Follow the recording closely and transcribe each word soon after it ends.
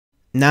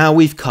Now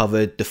we've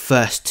covered the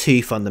first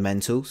two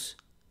fundamentals,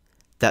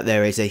 that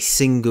there is a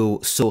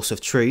single source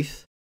of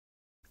truth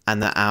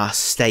and that our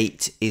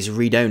state is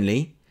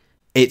read-only.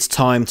 It's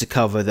time to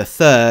cover the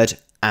third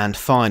and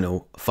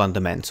final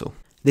fundamental.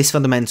 This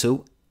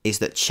fundamental is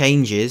that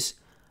changes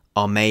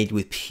are made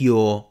with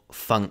pure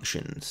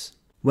functions.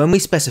 When we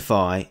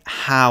specify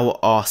how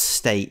our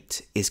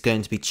state is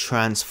going to be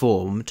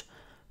transformed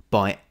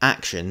by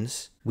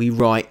actions, we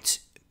write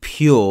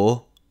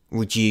pure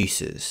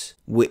reducers,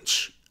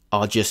 which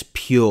are just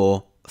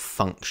pure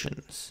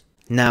functions.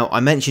 Now, I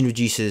mentioned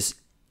reducers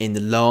in the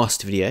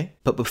last video,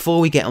 but before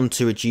we get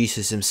onto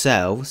reducers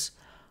themselves,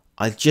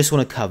 I just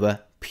want to cover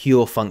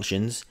pure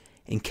functions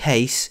in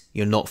case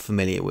you're not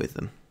familiar with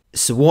them.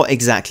 So what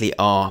exactly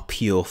are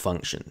pure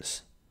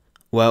functions?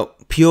 Well,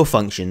 pure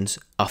functions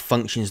are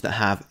functions that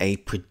have a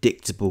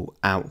predictable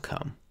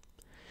outcome.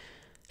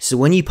 So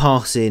when you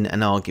pass in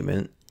an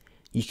argument,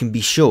 you can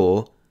be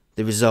sure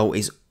the result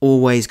is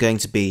always going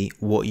to be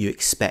what you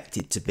expect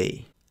it to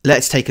be.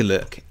 Let's take a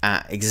look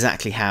at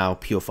exactly how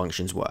pure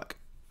functions work.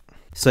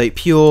 So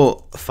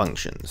pure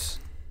functions.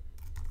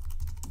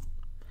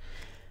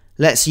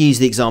 Let's use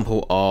the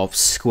example of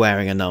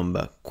squaring a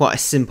number. Quite a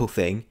simple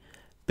thing,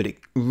 but it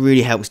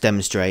really helps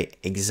demonstrate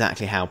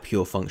exactly how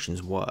pure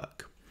functions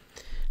work.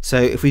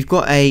 So if we've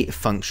got a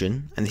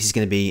function, and this is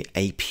going to be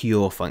a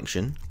pure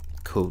function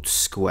called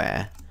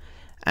square,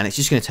 and it's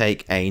just going to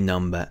take a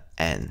number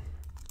n.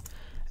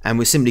 And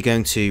we're simply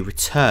going to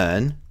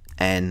return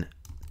n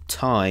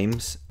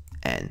times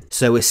n.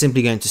 So we're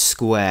simply going to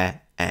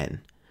square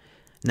n.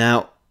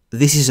 Now,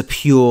 this is a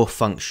pure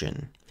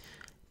function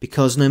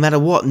because no matter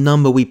what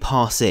number we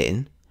pass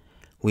in,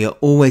 we are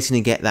always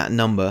going to get that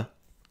number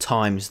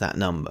times that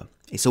number.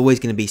 It's always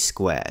going to be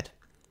squared.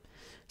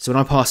 So when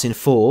I pass in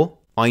 4,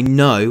 I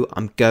know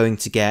I'm going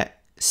to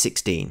get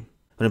 16.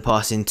 When I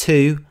pass in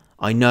 2,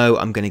 I know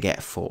I'm going to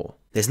get 4.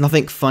 There's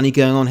nothing funny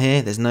going on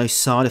here. There's no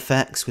side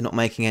effects. We're not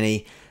making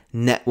any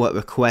network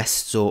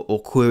requests or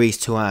queries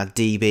to our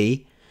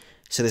DB.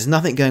 So there's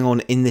nothing going on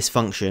in this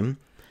function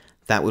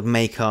that would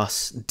make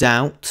us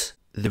doubt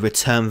the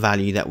return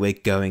value that we're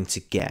going to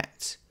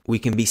get. We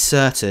can be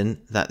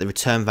certain that the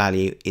return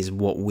value is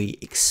what we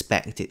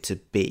expect it to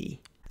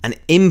be. An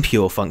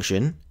impure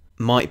function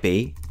might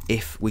be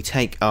if we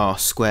take our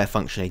square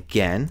function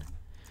again,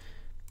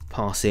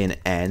 pass in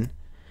n,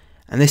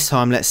 and this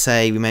time let's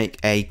say we make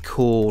a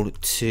call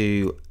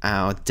to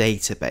our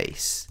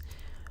database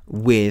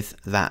with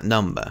that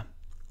number,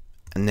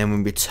 and then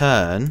we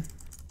return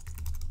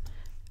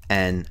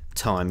n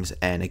times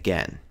n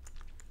again.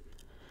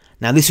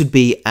 Now this would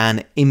be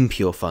an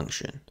impure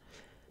function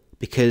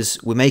because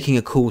we're making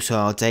a call to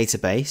our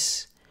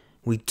database.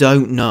 We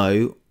don't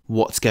know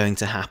what's going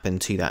to happen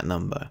to that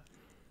number.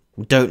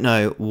 We don't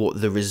know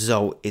what the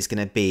result is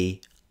going to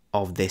be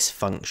of this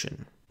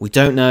function. We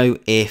don't know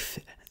if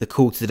the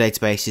call to the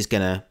database is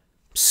going to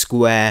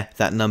square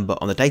that number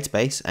on the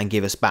database and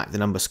give us back the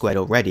number squared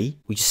already.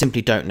 We just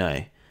simply don't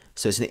know.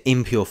 So it's an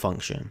impure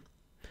function.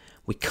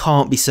 We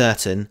can't be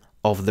certain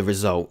of the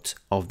result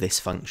of this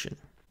function.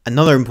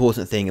 Another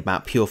important thing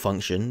about pure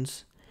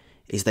functions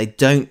is they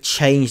don't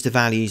change the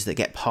values that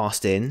get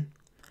passed in.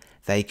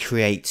 They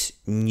create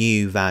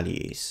new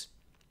values.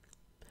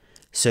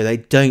 So they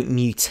don't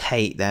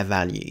mutate their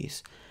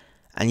values.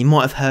 And you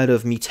might have heard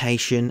of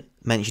mutation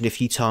mentioned a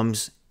few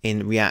times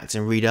in React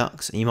and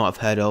Redux, and you might have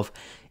heard of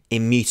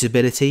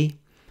immutability,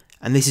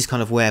 and this is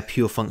kind of where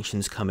pure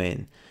functions come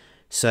in.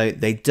 So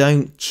they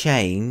don't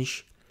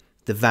change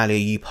the value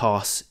you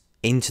pass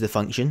into the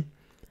function,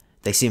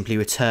 they simply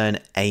return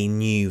a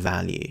new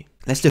value.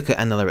 Let's look at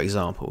another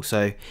example.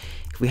 So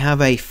if we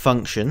have a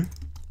function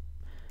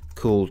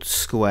called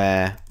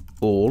square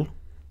all,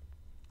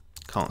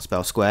 can't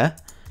spell square,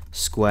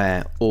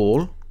 square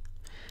all,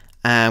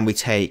 and we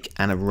take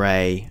an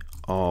array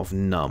of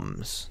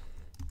nums,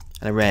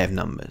 an array of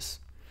numbers.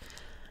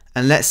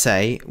 And let's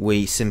say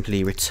we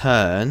simply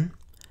return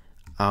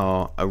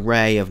our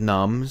array of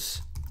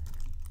nums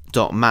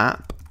dot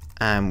map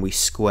and we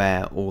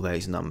square all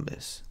those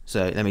numbers.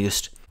 So let me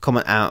just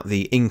comment out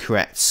the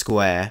incorrect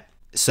square.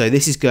 So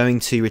this is going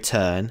to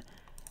return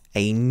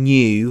a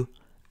new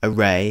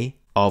array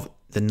of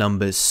the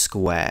numbers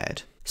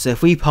squared. So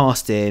if we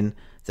passed in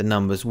the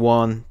numbers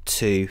 1,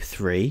 2,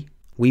 3,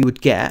 we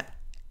would get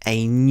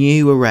a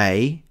new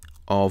array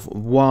of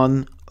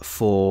 1,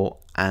 4,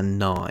 and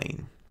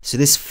 9. So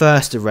this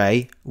first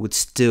array would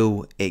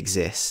still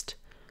exist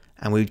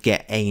and we would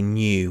get a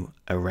new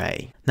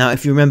array. Now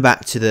if you remember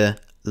back to the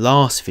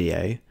last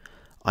video,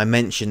 I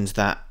mentioned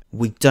that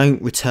we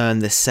don't return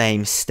the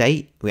same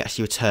state, we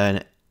actually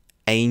return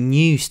a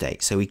new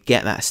state. So we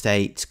get that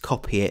state,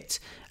 copy it,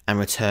 and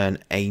return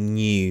a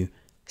new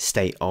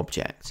state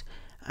object.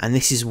 And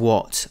this is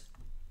what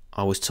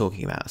I was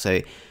talking about.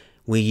 So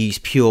we use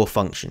pure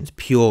functions,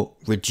 pure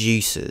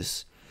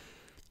reducers,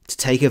 to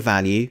take a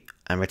value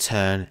and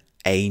return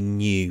a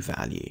new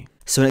value.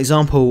 So an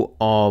example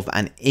of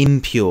an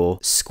impure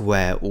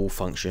square all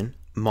function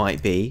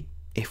might be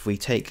if we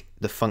take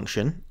the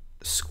function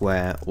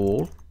square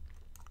all,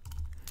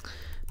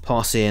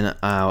 pass in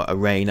our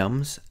array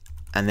nums,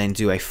 and then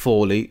do a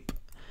for loop,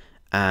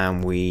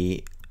 and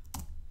we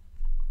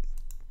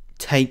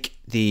take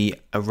the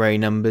array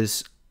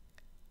numbers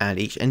and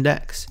each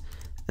index,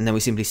 and then we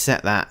simply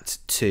set that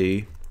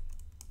to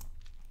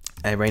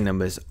array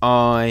numbers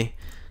I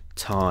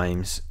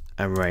times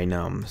array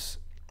nums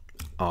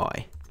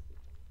I.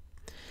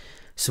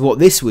 So what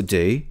this would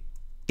do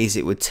is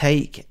it would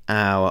take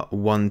our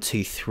 1,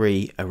 2,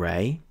 3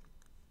 array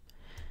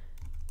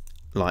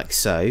like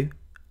so,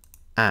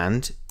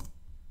 and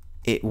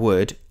it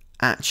would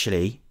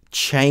actually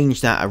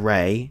change that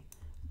array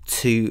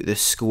to the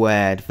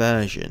squared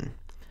version.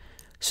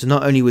 So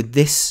not only would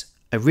this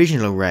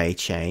original array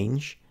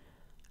change,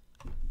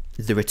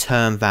 the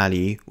return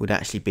value would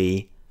actually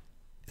be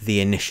the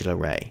initial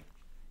array.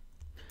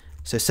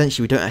 So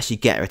essentially we don't actually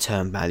get a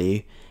return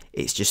value,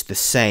 it's just the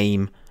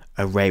same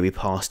array we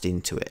passed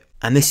into it.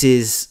 And this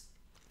is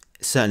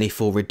certainly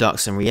for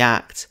Redux and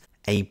React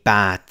a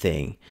bad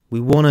thing.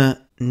 We want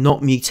to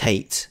not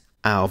mutate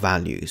our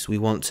values, we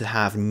want to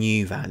have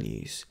new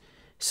values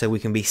so we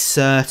can be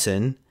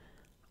certain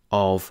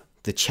of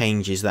the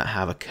changes that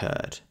have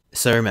occurred.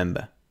 So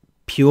remember,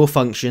 pure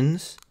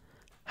functions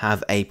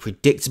have a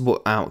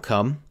predictable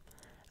outcome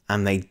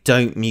and they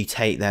don't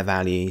mutate their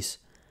values,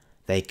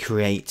 they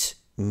create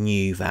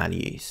new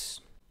values.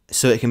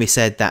 So it can be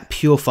said that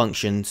pure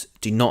functions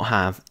do not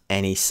have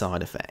any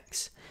side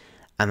effects,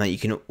 and that you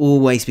can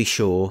always be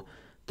sure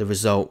the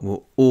result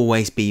will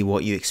always be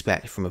what you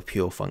expect from a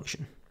pure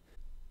function.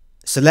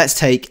 So let's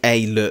take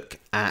a look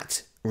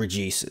at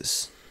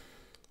reducers.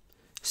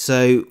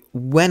 So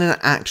when an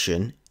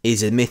action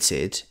is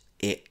emitted,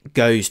 it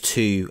goes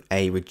to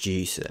a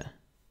reducer.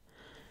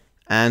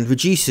 And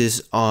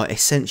reducers are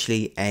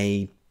essentially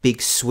a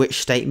big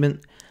switch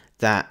statement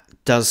that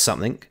does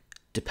something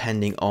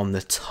depending on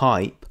the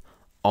type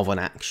of an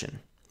action.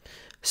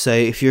 So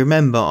if you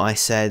remember, I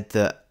said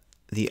that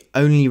the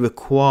only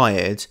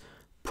required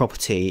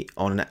property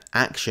on an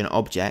action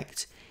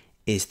object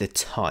is the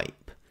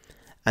type.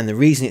 And the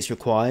reason it's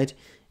required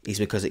is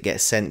because it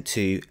gets sent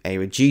to a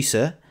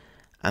reducer,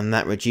 and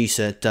that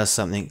reducer does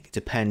something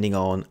depending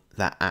on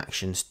that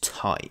action's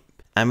type.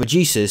 And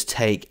reducers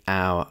take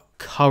our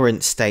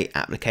current state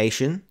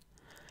application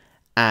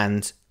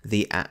and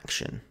the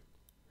action.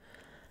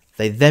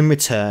 They then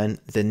return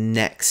the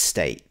next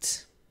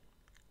state.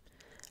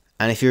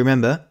 And if you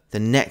remember, the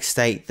next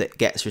state that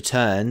gets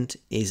returned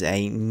is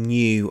a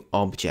new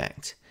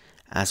object,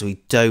 as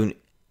we don't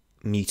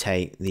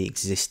mutate the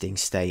existing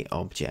state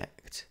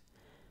object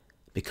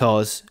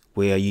because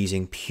we are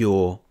using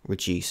pure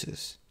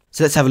reducers.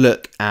 So let's have a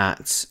look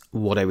at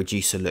what a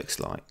reducer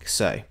looks like.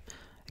 So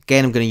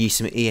again, I'm going to use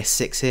some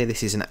ES6 here.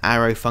 This is an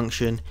arrow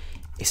function.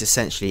 It's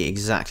essentially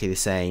exactly the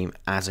same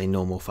as a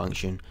normal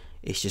function.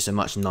 It's just a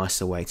much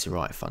nicer way to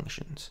write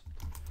functions.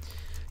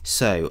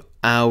 So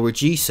our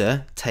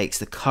reducer takes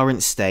the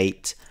current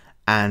state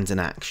and an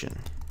action.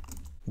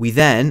 We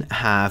then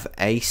have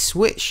a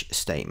switch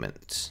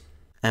statement,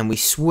 and we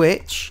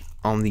switch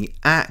on the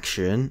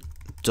action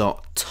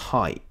dot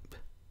type.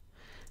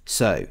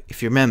 So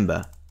if you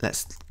remember,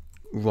 let's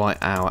write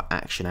our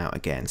action out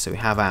again. So we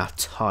have our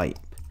type,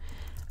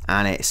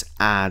 and it's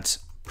add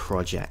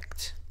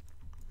project,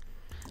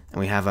 and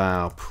we have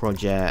our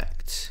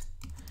project.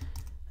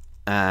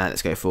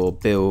 Let's go for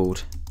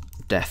build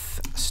Death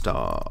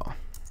Star,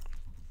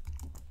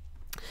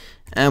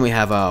 and we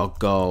have our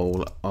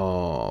goal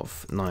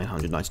of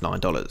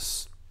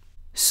 $999.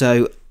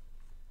 So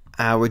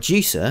our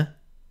reducer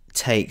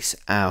takes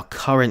our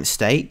current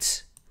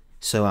state,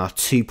 so our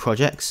two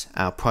projects,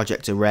 our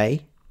project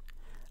array,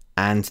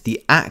 and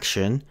the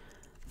action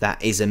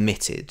that is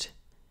emitted.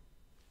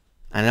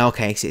 And in our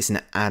case, it's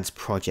an add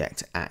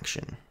project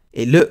action.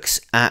 It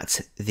looks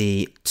at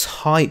the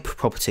type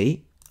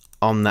property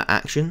on that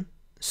action,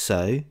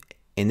 so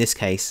in this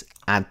case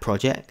add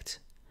project,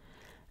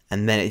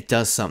 and then it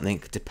does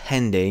something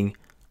depending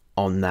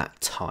on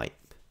that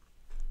type.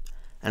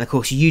 And of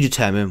course you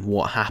determine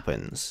what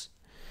happens.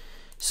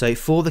 So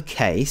for the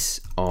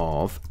case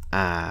of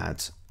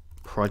add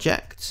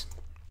project,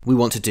 we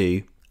want to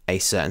do a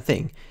certain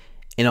thing.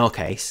 In our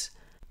case,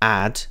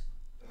 add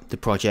the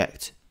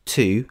project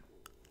to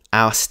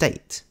our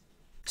state.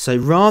 So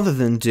rather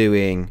than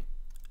doing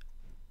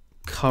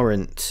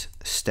current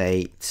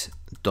state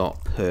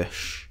dot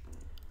push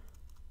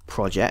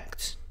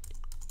project,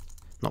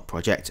 not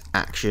project,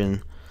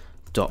 action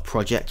dot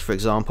project, for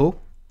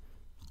example,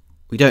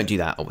 we don't do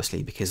that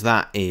obviously because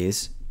that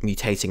is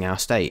mutating our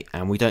state,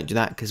 and we don't do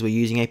that because we're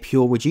using a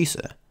pure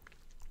reducer.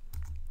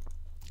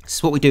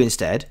 So what we do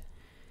instead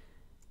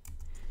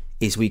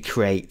is we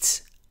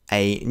create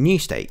a new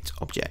state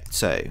object.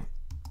 So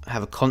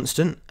have a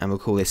constant, and we'll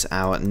call this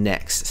our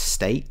next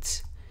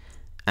state,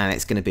 and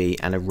it's going to be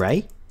an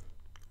array,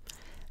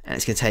 and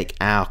it's going to take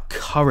our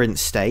current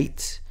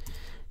state.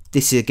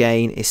 This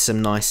again is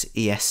some nice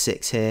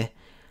ES6 here.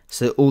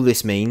 So all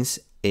this means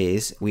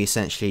is we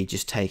essentially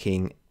just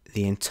taking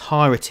the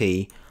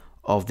entirety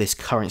of this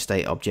current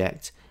state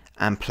object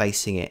and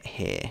placing it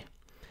here.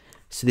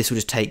 So this will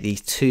just take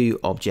these two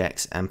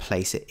objects and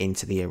place it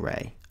into the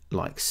array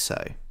like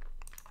so.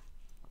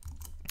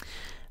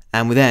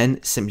 And we're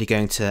then simply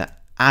going to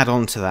add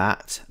on to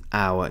that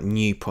our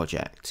new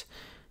project.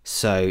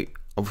 So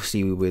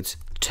obviously we would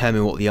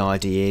determine what the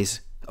ID is.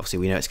 Obviously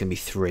we know it's going to be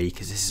 3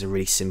 because this is a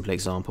really simple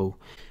example.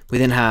 We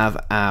then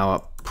have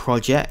our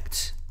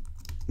project,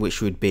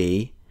 which would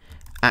be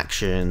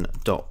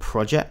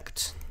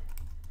action.project.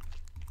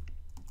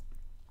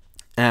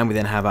 And we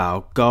then have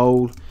our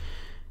goal,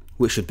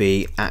 which would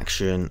be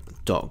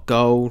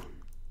action.goal.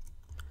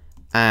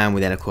 And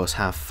we then of course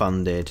have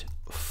funded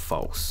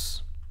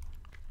false.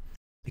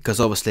 Because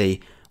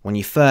obviously when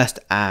you first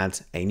add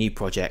a new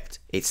project,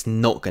 it's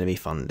not going to be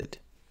funded.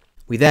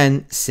 We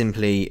then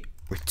simply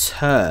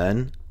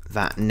return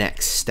that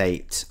next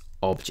state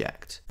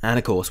object. And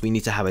of course we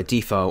need to have a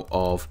default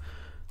of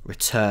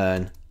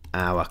return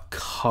our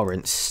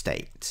current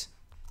state.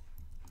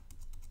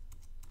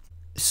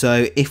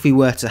 So if we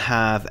were to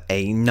have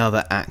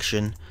another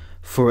action,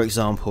 for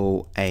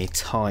example, a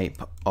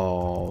type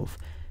of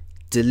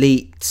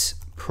delete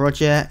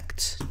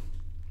project,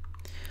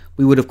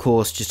 we would of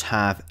course just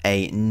have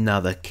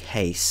another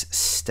case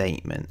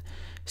statement.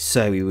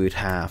 So we would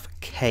have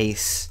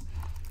case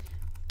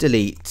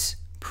delete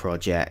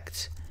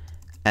project,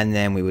 and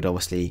then we would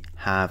obviously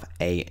have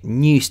a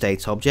new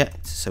state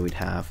object. So we'd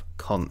have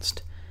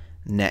const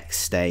next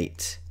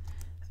state,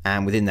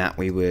 and within that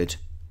we would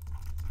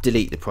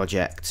delete the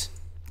project,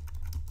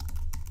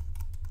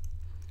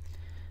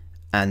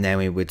 and then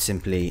we would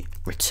simply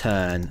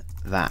return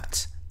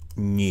that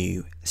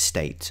new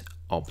state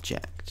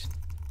object.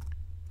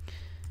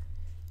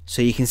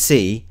 So you can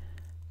see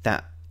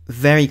that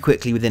very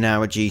quickly within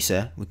our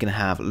reducer we're going to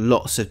have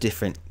lots of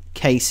different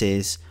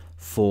cases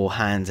for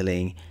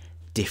handling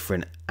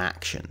different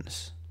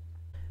actions.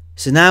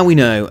 So now we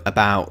know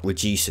about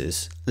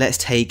reducers, let's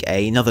take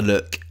another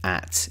look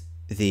at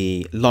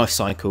the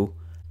lifecycle.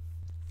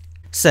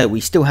 So we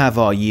still have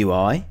our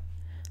UI,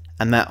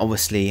 and that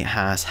obviously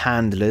has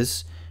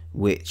handlers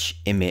which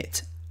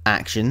emit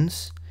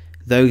actions.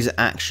 Those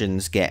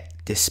actions get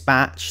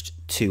dispatched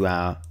to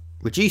our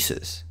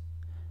reducers.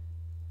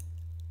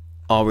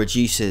 Our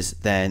reducers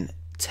then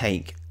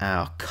take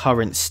our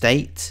current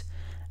state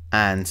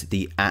and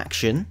the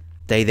action.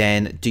 They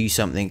then do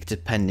something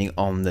depending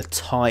on the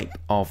type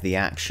of the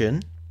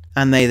action,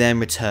 and they then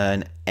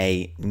return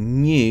a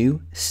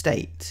new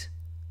state.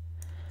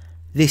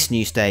 This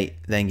new state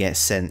then gets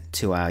sent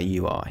to our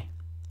UI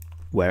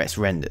where it's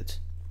rendered.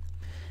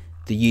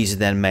 The user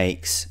then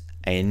makes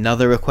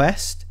another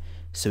request,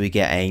 so we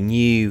get a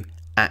new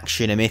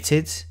action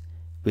emitted,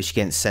 which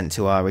gets sent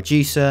to our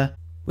reducer,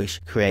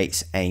 which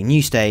creates a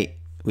new state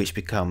which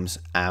becomes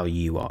our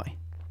UI.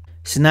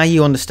 So now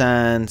you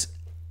understand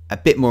a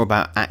bit more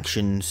about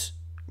actions,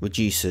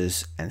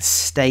 reducers and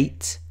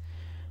state.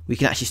 We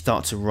can actually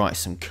start to write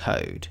some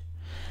code.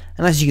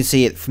 And as you can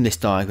see it from this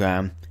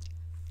diagram,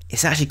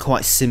 it's actually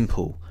quite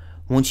simple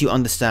once you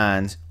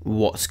understand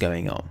what's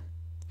going on.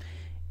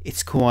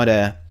 It's quite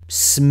a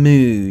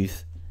smooth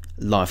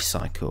life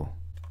cycle.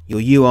 Your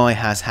UI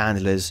has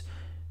handlers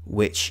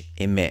which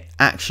emit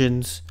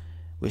actions,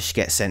 which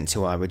get sent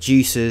to our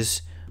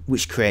reducers,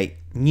 which create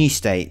new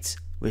states,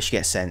 which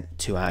get sent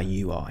to our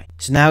UI.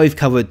 So now we've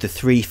covered the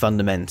 3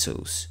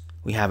 fundamentals.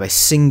 We have a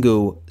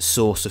single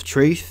source of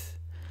truth,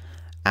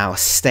 our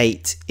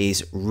state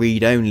is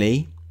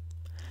read-only,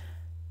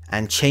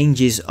 and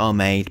changes are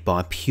made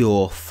by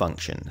pure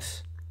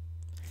functions.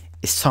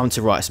 It's time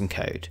to write some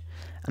code,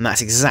 and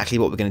that's exactly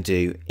what we're going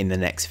to do in the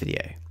next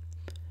video.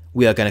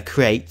 We are going to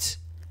create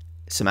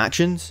some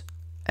actions,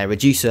 a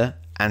reducer,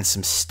 and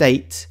some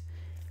state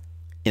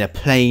in a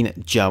plain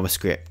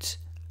JavaScript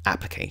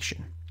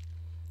application.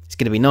 It's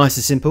going to be nice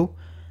and simple,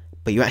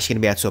 but you're actually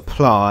going to be able to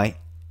apply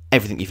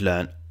everything you've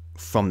learned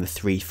from the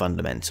 3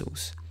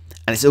 fundamentals,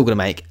 and it's all going to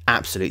make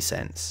absolute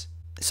sense.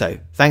 So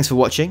thanks for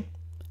watching,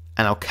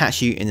 and I'll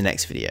catch you in the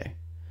next video.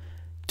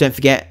 Don't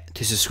forget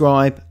to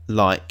subscribe,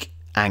 like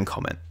and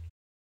comment.